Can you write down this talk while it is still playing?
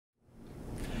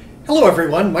Hello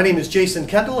everyone, my name is Jason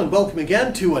Kendall and welcome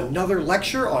again to another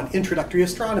lecture on Introductory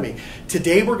Astronomy.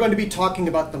 Today we're going to be talking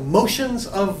about the motions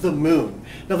of the moon.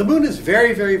 Now the moon is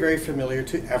very familiar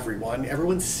to everyone.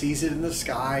 Everyone sees it in the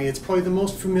sky. It's probably the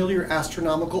most familiar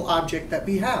astronomical object that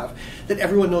we have, that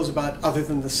everyone knows about other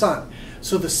than the sun.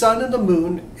 So the sun and the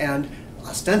moon and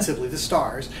ostensibly the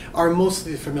stars are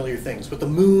mostly familiar things, but the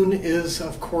moon is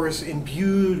of course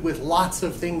imbued with lots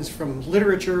of things from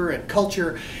literature and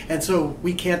culture, and so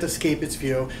we can't escape its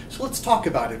view. So let's talk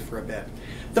about it for a bit.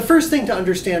 The first thing to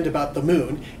understand about the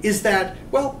moon is that,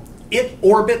 well, it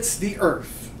orbits the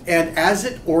Earth. And as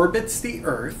it orbits the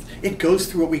Earth, it goes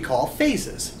through what we call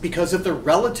phases because of the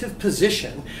relative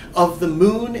position of the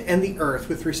moon and the Earth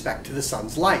with respect to the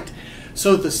sun's light.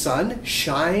 So the sun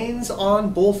shines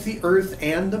on both the Earth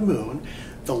and the moon.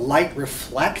 The light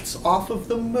reflects off of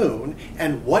the moon,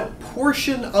 and what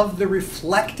portion of the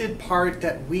reflected part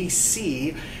that we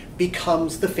see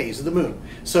becomes the phase of the moon.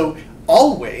 So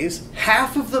always,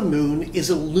 half of the moon is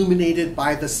illuminated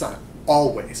by the sun.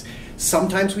 Always.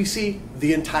 Sometimes we see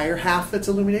the entire half that's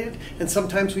illuminated, and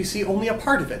sometimes we see only a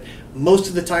part of it. Most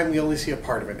of the time we only see a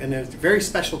part of it, and at very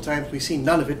special times we see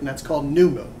none of it, and that's called new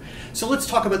moon. So let's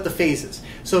talk about the phases.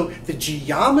 So the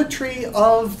geometry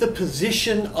of the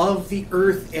position of the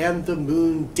Earth and the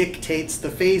moon dictates the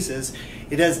phases.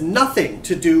 It has nothing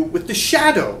to do with the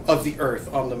shadow of the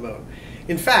Earth on the moon.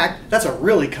 In fact, that's a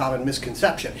really common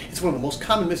misconception. It's one of the most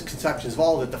common misconceptions of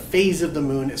all, that the phase of the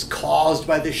moon is caused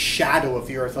by the shadow of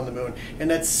the Earth on the moon, and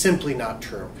that's simply not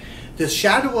true. The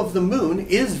shadow of the moon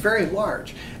is very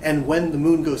large, and when the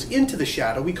moon goes into the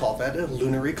shadow, we call that a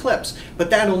lunar eclipse, but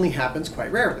that only happens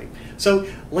quite rarely. So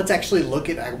let's actually look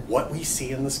at what we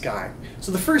see in the sky.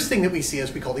 So the first thing that we see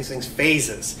is, we call these things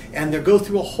phases, and they go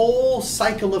through a whole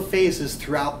cycle of phases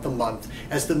throughout the month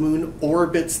as the moon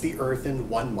orbits the Earth in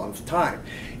 1 month time.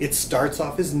 It starts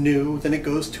off as new, then it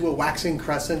goes to a waxing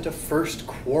crescent, a first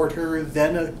quarter,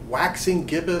 then a waxing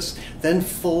gibbous, then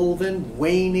full, then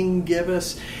waning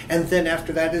gibbous, and then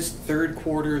after that is third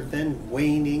quarter, then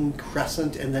waning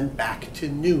crescent, and then back to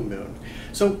new moon.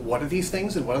 So what are these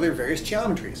things, and what are their various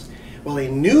geometries? Well, a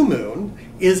new moon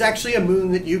is actually a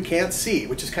moon that you can't see,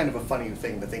 which is kind of a funny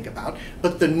thing to think about.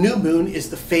 But the new moon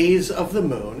is the phase of the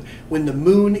moon when the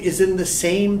moon is in the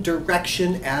same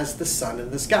direction as the sun in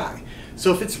the sky.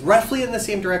 So if it's roughly in the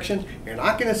same direction, you're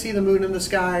not going to see the moon in the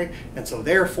sky, and so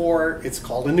therefore it's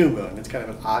called a new moon. It's kind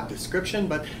of an odd description,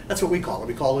 but that's what we call it.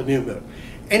 We call it a new moon.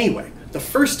 Anyway, the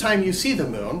first time you see the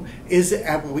moon is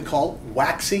at what we call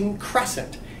waxing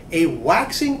crescent. A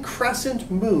waxing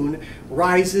crescent moon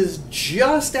rises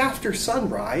just after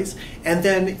sunrise, and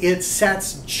then it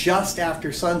sets just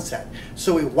after sunset.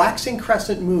 So a waxing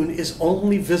crescent moon is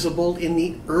only visible in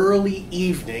the early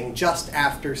evening, just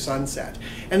after sunset.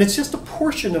 And it's just a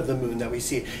portion of the moon that we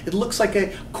see. It looks like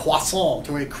a croissant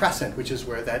or a crescent, which is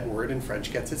where that word in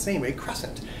French gets its name, a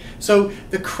crescent. So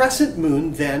the crescent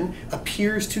moon then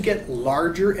appears to get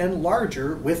larger and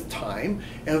larger with time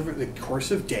over the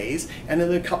course of days, and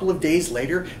in a couple of days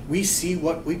later we see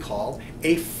what we call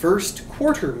a first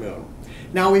quarter moon.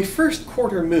 Now a first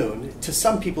quarter moon, to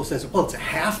some people, says, well, it's a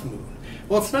half moon.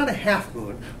 Well, it's not a half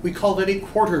moon. We call it a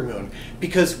quarter moon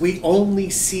because we only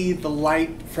see the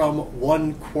light from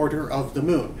 1/4 of the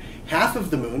moon. Half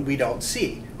of the moon we don't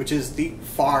see, which is the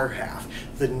far half.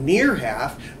 The near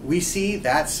half, we see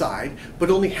that side, but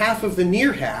only half of the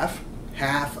near half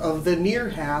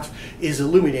is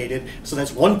illuminated, so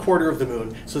that's 1/4 of the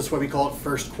moon, so that's why we call it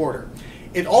first quarter.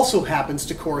 It also happens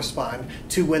to correspond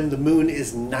to when the moon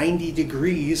is 90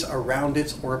 degrees around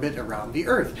its orbit around the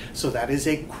Earth. So that is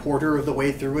a quarter of the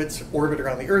way through its orbit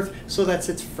around the Earth, so that's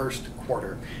its first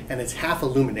quarter, and it's half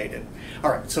illuminated.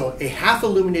 All right, so a half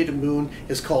illuminated moon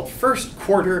is called first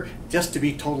quarter, just to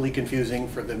be totally confusing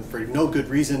for no good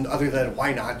reason other than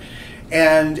why not.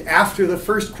 And after the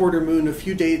first quarter moon, a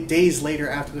few days later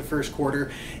after the first quarter,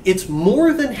 it's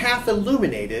more than half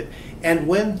illuminated, and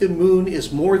when the moon is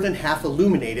more than half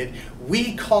illuminated,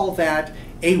 we call that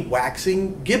a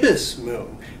waxing gibbous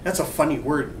moon. That's a funny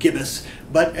word, gibbous,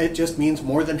 but it just means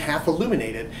more than half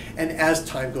illuminated. And as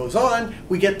time goes on,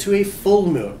 we get to a full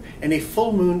moon, and a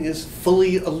full moon is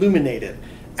fully illuminated.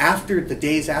 After the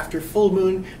days after full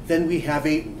moon, then we have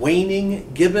a waning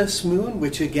gibbous moon,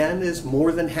 which again is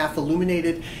more than half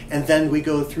illuminated, and then we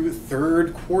go through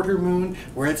third quarter moon,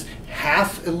 where it's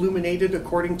half illuminated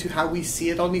according to how we see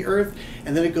it on the Earth,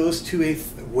 and then it goes to a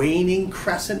waning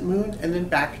crescent moon, and then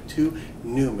back to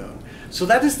new moon. So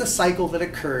that is the cycle that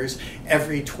occurs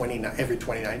every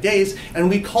 29 days, and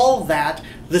we call that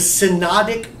the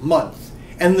synodic month.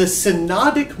 And the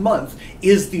synodic month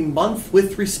is the month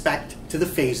with respect to the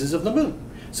phases of the moon.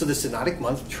 So the synodic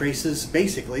month traces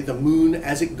basically the moon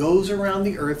as it goes around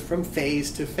the Earth from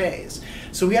phase to phase.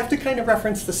 So we have to kind of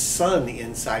reference the sun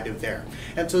inside of there.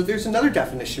 And so there's another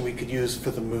definition we could use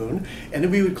for the moon, and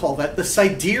we would call that the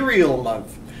sidereal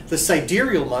month. The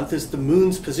sidereal month is the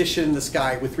moon's position in the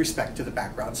sky with respect to the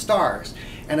background stars.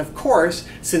 And of course,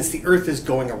 since the Earth is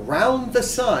going around the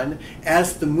sun,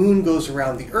 as the moon goes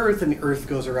around the Earth and the Earth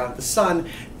goes around the sun,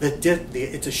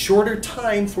 it's a shorter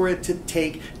time for it to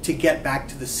take to get back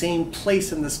to the same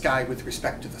place in the sky with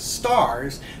respect to the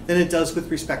stars than it does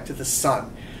with respect to the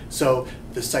sun. So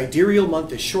the sidereal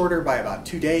month is shorter by about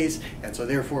 2 days, and so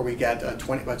therefore we get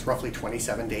that's roughly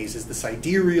 27 days is the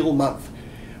sidereal month.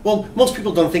 Well, most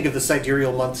people don't think of the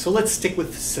sidereal month, so let's stick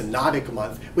with the synodic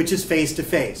month, which is phase to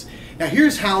phase. Now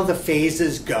here's how the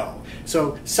phases go.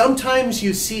 So sometimes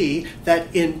you see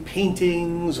that in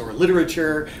paintings or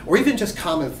literature, or even just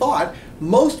common thought,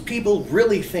 most people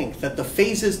really think that the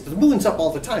phases, the moon's up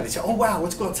all the time. They say, oh wow,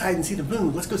 let's go outside and see the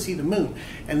moon, let's go see the moon.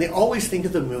 And they always think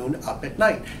of the moon up at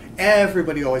night.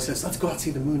 Everybody always says, let's go out and see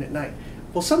the moon at night.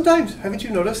 Well, sometimes, haven't you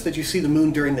noticed that you see the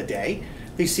moon during the day?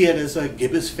 They see it as a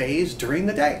gibbous phase during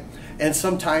the day. And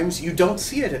sometimes you don't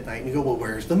see it at night. And you go, well,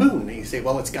 where's the moon? And you say,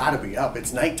 well, it's got to be up.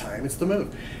 It's nighttime. It's the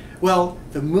moon. Well,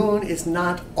 the moon is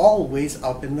not always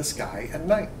up in the sky at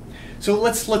night. So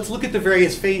let's look at the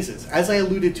various phases. As I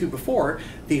alluded to before,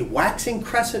 the waxing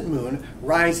crescent moon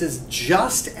rises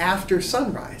just after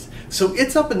sunrise. So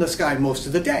it's up in the sky most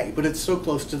of the day, but it's so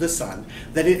close to the sun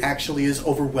that it actually is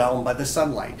overwhelmed by the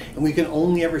sunlight. And we can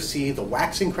only ever see the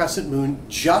waxing crescent moon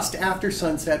just after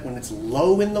sunset when it's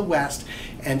low in the west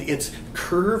and its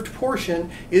curved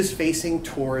portion is facing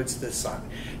towards the sun.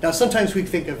 Now sometimes we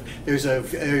think of, there's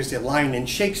a line in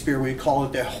Shakespeare, we call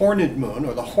it the horned moon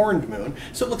or the horned moon.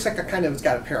 So it looks like it's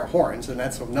got a pair of horns, and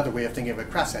that's another way of thinking of a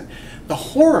crescent. The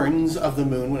horns of the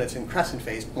moon when it's in crescent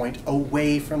phase point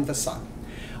away from the sun.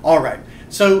 All right,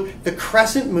 so the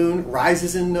crescent moon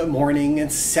rises in the morning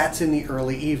and sets in the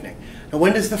early evening. Now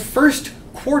when does the first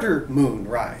quarter moon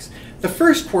rise? The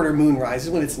first quarter moon rises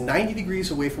when it's 90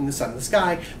 degrees away from the sun in the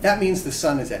sky. That means the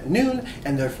sun is at noon,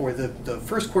 and therefore the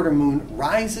first quarter moon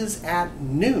rises at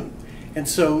noon. And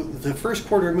so the first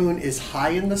quarter moon is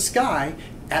high in the sky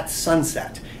at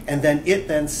sunset, and then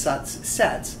it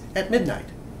sets at midnight.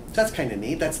 So that's kind of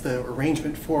neat. That's the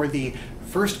arrangement for the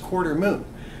first quarter moon.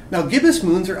 Now, gibbous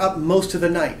moons are up most of the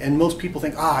night, and most people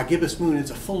think, gibbous moon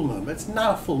is a full moon, but it's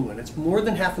not a full moon. It's more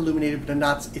than half illuminated, but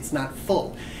it's not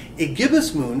full. A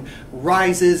gibbous moon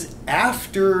rises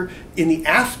in the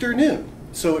afternoon.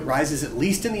 So it rises at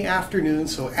least in the afternoon,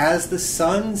 so as the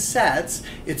sun sets,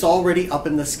 it's already up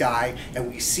in the sky,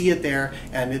 and we see it there,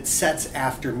 and it sets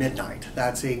after midnight.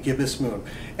 That's a gibbous moon.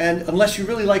 And unless you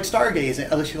really like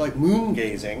stargazing, unless you like moon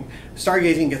gazing,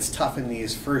 stargazing gets tough in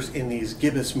these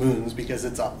gibbous moons because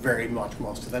it's up very much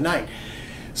most of the night.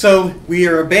 So we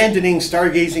are abandoning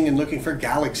stargazing and looking for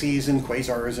galaxies and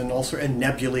quasars and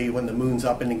nebulae when the moon's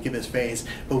up in a gibbous phase,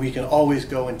 but we can always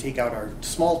go and take out our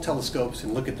small telescopes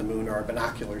and look at the moon, or our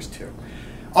binoculars too.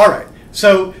 All right,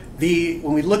 so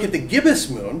when we look at the gibbous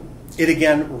moon, it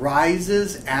again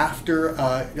rises it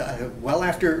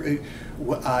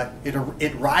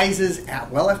rises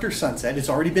well after sunset. It's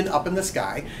already been up in the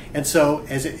sky, and so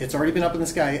it's already been up in the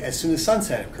sky as soon as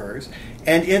sunset occurs,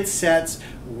 and it sets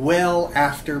well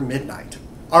after midnight.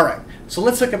 All right, so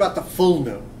let's talk about the full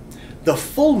moon. The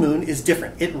full moon is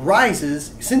different. It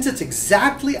rises, since it's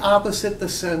exactly opposite the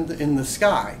sun in the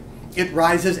sky, it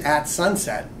rises at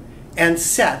sunset and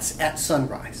sets at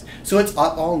sunrise. So it's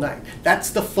up all night.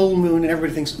 That's the full moon, and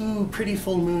everybody thinks, ooh, pretty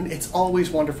full moon. It's always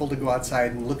wonderful to go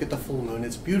outside and look at the full moon.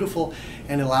 It's beautiful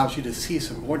and allows you to see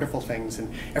some wonderful things,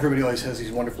 and everybody always has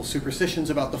these wonderful superstitions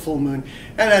about the full moon,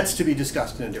 and that's to be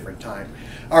discussed in a different time.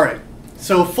 All right,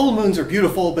 so full moons are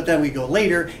beautiful, but then we go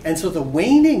later, and so the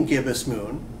waning gibbous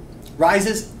moon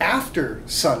rises after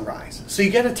sunrise. So you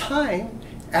get a time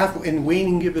in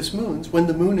waning gibbous moons when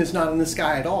the moon is not in the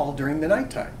sky at all during the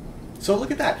nighttime. So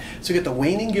look at that. So you get the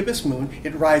waning gibbous moon.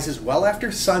 It rises well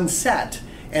after sunset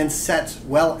and sets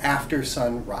well after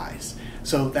sunrise.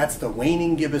 So that's the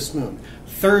waning gibbous moon.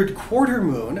 Third quarter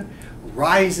moon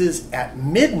rises at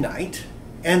midnight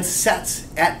and sets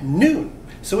at noon.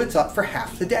 So it's up for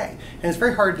half the day. And it's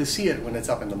very hard to see it when it's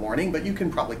up in the morning, but you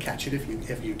can probably catch it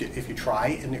if you try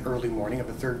in the early morning of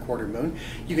a third quarter moon.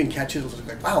 You can catch it. It'll look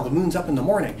like, wow, the moon's up in the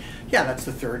morning. Yeah, that's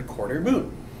the third quarter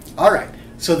moon. All right.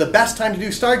 So the best time to do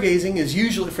stargazing is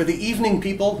usually for the evening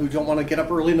people who don't want to get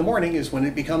up early in the morning, is when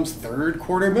it becomes third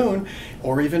quarter moon,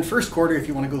 or even first quarter if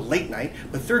you want to go late night.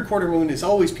 But third quarter moon is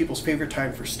always people's favorite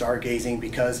time for stargazing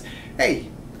because, hey,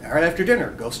 right after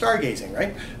dinner, go stargazing,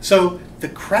 right? So the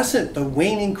crescent, the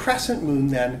waning crescent moon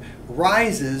then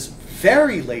rises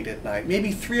very late at night,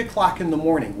 maybe 3 o'clock in the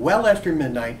morning, well after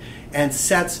midnight, and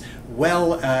sets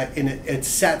it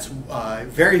sets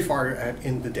very far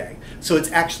in the day. So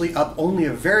it's actually up only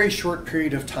a very short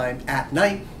period of time at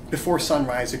night before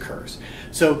sunrise occurs.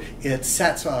 So it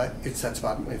sets about,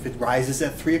 if it rises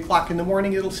at 3 o'clock in the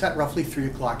morning, it'll set roughly 3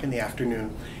 o'clock in the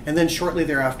afternoon. And then shortly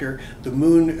thereafter, the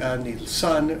moon and the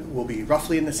sun will be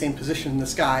roughly in the same position in the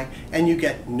sky, and you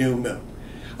get new moon.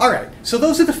 All right, so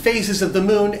those are the phases of the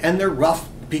moon and their rough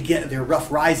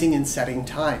rising and setting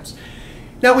times.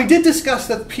 Now, we did discuss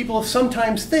that people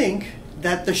sometimes think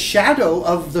that the shadow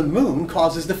of the moon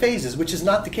causes the phases, which is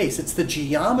not the case. It's the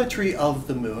geometry of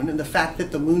the moon and the fact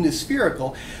that the moon is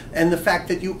spherical and the fact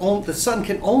that the sun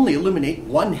can only illuminate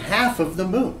 1/2 of the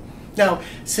moon. Now,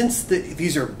 since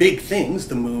these are big things,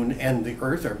 the moon and the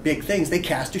earth are big things, they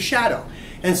cast a shadow.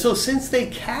 And so since they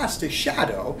cast a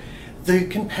shadow, they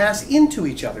can pass into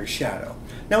each other's shadow.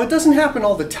 Now, it doesn't happen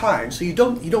all the time, so you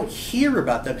don't hear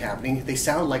about them happening. They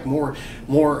sound like more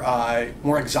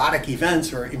exotic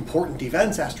events or important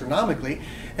events astronomically,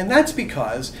 and that's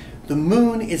because the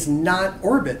moon does not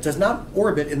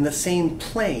orbit in the same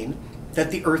plane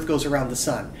that the Earth goes around the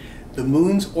sun. The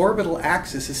moon's orbital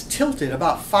axis is tilted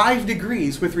about 5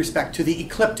 degrees with respect to the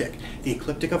ecliptic. The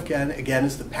ecliptic, again,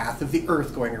 is the path of the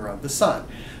Earth going around the sun.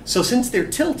 So since they're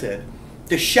tilted,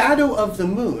 the shadow of the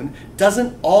moon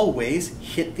doesn't always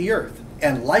hit the Earth.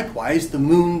 And likewise, the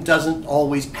moon doesn't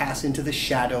always pass into the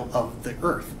shadow of the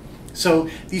Earth. So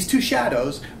these two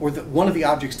shadows, or one of the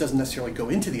objects doesn't necessarily go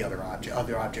into the other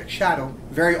object's shadow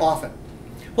very often.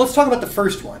 Well, let's talk about the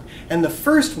first one. And the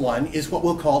first one is what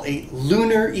we'll call a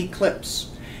lunar eclipse.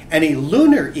 And a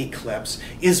lunar eclipse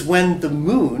is when the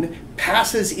moon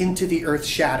passes into the Earth's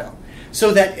shadow.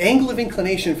 So that angle of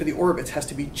inclination for the orbits has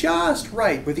to be just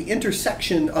right, where the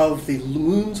intersection of the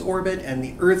moon's orbit and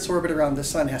the Earth's orbit around the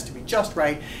sun has to be just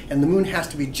right, and the moon has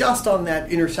to be just on that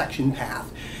intersection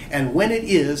path. And when it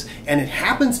is, and it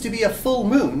happens to be a full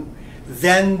moon,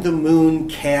 then the moon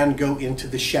can go into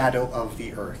the shadow of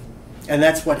the Earth. And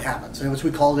that's what happens. And it's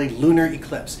what we call a lunar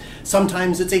eclipse.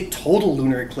 Sometimes it's a total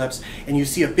lunar eclipse, and you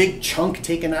see a big chunk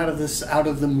taken out of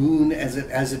the moon as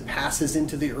it passes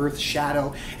into the Earth's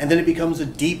shadow, and then it becomes a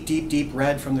deep, deep, deep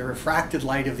red from the refracted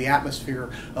light of the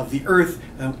atmosphere of the Earth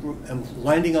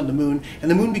landing on the moon, and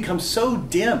the moon becomes so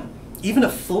dim. Even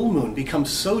a full moon becomes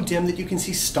so dim that you can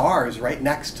see stars right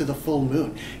next to the full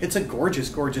moon. It's a gorgeous,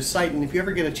 gorgeous sight, and if you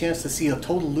ever get a chance to see a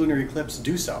total lunar eclipse,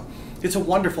 do so. It's a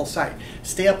wonderful sight.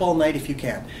 Stay up all night if you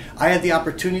can. I had the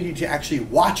opportunity to actually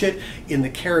watch it in the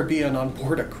Caribbean on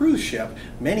board a cruise ship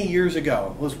many years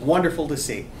ago. It was wonderful to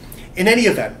see. In any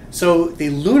event, so the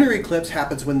lunar eclipse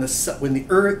happens when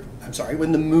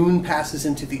the moon passes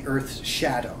into the Earth's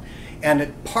shadow. And a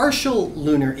partial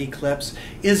lunar eclipse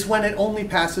is when it only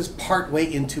passes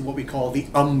partway into what we call the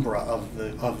umbra of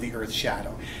the Earth's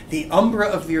shadow. The umbra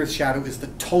of the Earth's shadow is the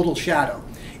total shadow.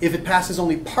 If it passes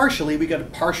only partially, we get a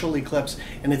partial eclipse,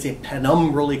 and it's a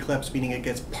penumbral eclipse, meaning it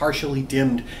gets partially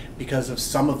dimmed because of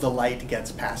some of the light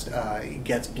gets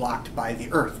blocked by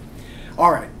the Earth.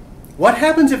 All right, what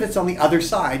happens if it's on the other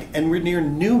side and we're near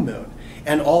new moon?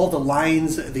 And all the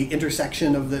lines, the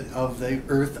intersection of the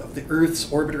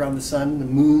Earth's orbit around the sun, the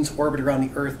moon's orbit around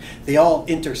the Earth, they all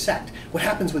intersect. What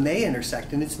happens when they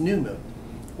intersect and it's new moon?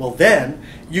 Well, then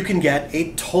you can get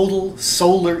a total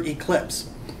solar eclipse.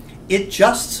 It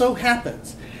just so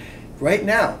happens right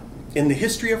now in the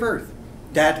history of Earth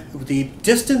that the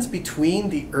distance between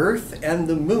the Earth and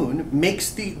the moon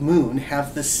makes the moon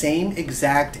have the same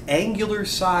exact angular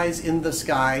size in the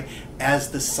sky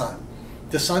as the sun.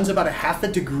 The sun's about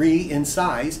 1/2 degree in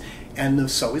size, and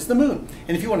so is the moon.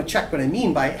 And if you want to check what I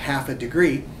mean by 1/2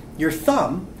 degree, your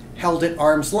thumb held at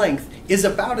arm's length is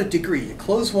about 1 degree. You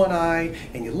close one eye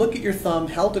and you look at your thumb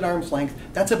held at arm's length,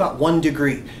 that's about 1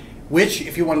 degree. Which,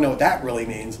 if you want to know what that really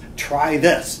means, try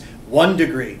this. 1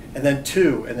 degree, and then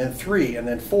 2, and then 3, and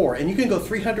then 4. And you can go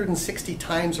 360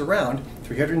 times around,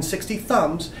 360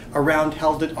 thumbs around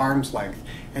held at arm's length.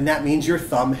 And that means your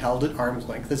thumb held at arm's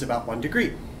length is about 1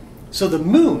 degree. So the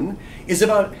moon is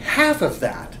about 1/2 of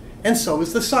that, and so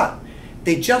is the sun.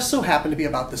 They just so happen to be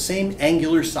about the same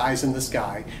angular size in the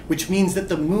sky, which means that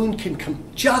the moon can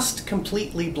just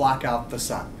completely block out the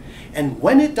sun. And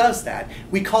when it does that,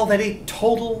 we call that a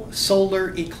total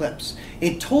solar eclipse.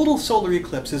 A total solar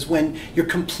eclipse is when you're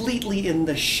completely in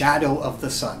the shadow of the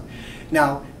sun.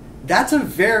 Now, That's a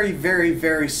very, very,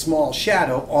 very small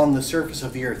shadow on the surface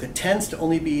of the Earth. It tends to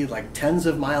only be like tens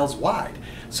of miles wide.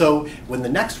 So when the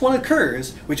next one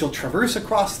occurs, which will traverse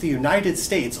across the United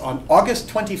States on August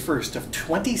 21st of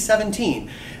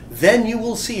 2017, then you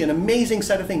will see an amazing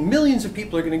set of things. Millions of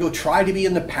people are going to go try to be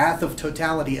in the path of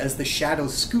totality as the shadow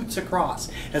scoots across,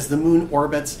 as the moon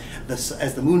orbits the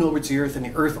Earth and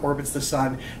the Earth orbits the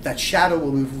sun. That shadow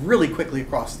will move really quickly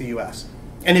across the U.S.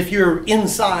 And if you're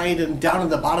inside and down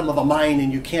at the bottom of a mine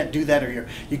and you can't do that, or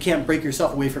you can't break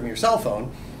yourself away from your cell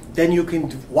phone, then you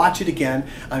can watch it again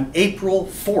on April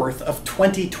 4th of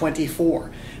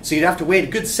 2024. So you'd have to wait a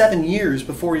good 7 years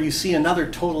before you see another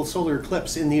total solar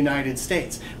eclipse in the United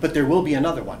States, but there will be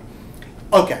another one.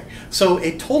 Okay, so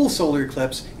a total solar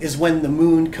eclipse is when the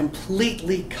moon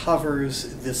completely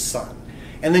covers the sun.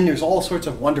 And then there's all sorts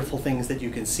of wonderful things that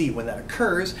you can see when that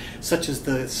occurs, such as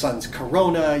the sun's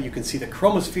corona. You can see the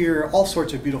chromosphere, all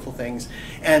sorts of beautiful things.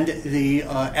 And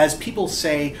as people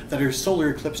say that are solar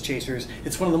eclipse chasers,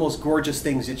 it's one of the most gorgeous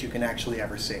things that you can actually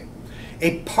ever see.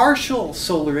 A partial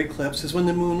solar eclipse is when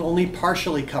the moon only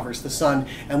partially covers the sun,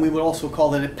 and we would also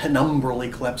call it a penumbral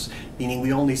eclipse, meaning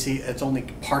we only see it's only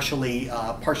partially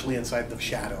inside the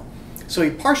shadow. So a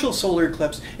partial solar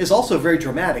eclipse is also very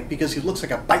dramatic because it looks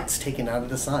like a bite's taken out of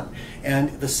the sun and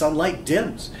the sunlight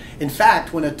dims. In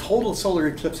fact, when a total solar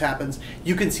eclipse happens,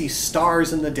 you can see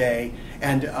stars in the day,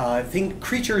 and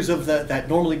creatures that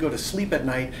normally go to sleep at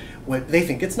night, when they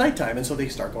think it's nighttime, and so they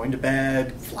start going to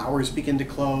bed, flowers begin to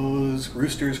close,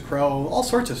 roosters crow, all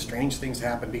sorts of strange things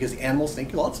happen because the animals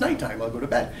think, well, it's nighttime, I'll go to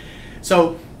bed.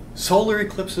 So solar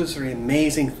eclipses are an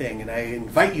amazing thing, and I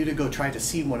invite you to go try to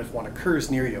see one if one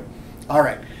occurs near you. All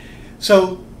right,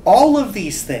 so all of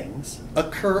these things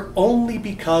occur only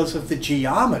because of the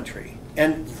geometry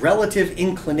and relative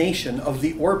inclination of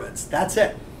the orbits. That's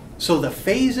it. So the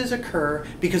phases occur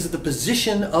because of the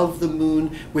position of the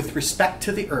moon with respect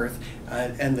to the Earth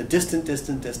and the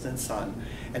distant sun,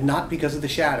 and not because of the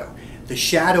shadow. The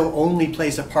shadow only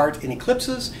plays a part in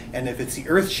eclipses, and if it's the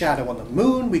Earth shadow on the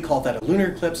moon, we call that a lunar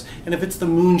eclipse, and if it's the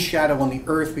moon shadow on the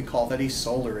Earth, we call that a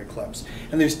solar eclipse.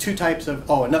 And there's two types of,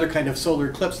 another kind of solar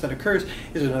eclipse that occurs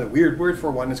is another weird word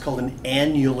for one. It's called an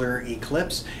annular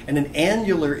eclipse, and an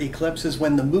annular eclipse is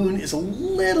when the moon is a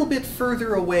little bit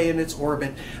further away in its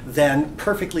orbit than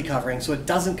perfectly covering, so it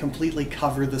doesn't completely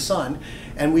cover the sun,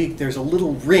 and there's a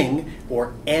little ring,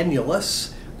 or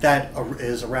annulus, that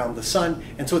is around the sun,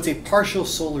 and so it's a partial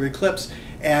solar eclipse,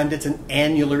 and it's an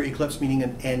annular eclipse, meaning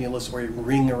an annulus, or a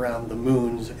ring around the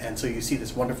moon, and so you see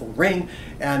this wonderful ring,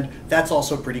 and that's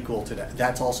also pretty cool today.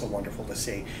 That's also wonderful to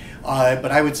see.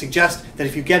 But I would suggest that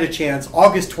if you get a chance,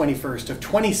 August 21st of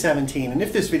 2017, and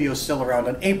if this video is still around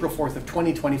on April 4th of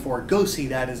 2024, go see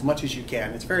that as much as you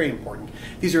can. It's very important.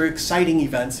 These are exciting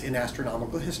events in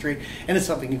astronomical history, and it's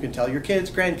something you can tell your kids,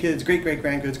 grandkids,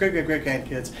 great-great-grandkids,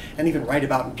 great-great-great-grandkids, and even write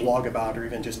about and blog about, or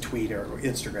even just tweet or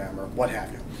Instagram or what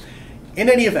have you. In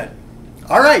any event,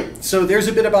 all right, so there's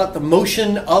a bit about the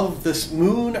motion of this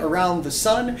moon around the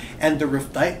sun and the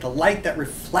light that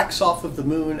reflects off of the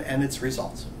moon and its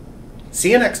results.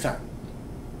 See you next time.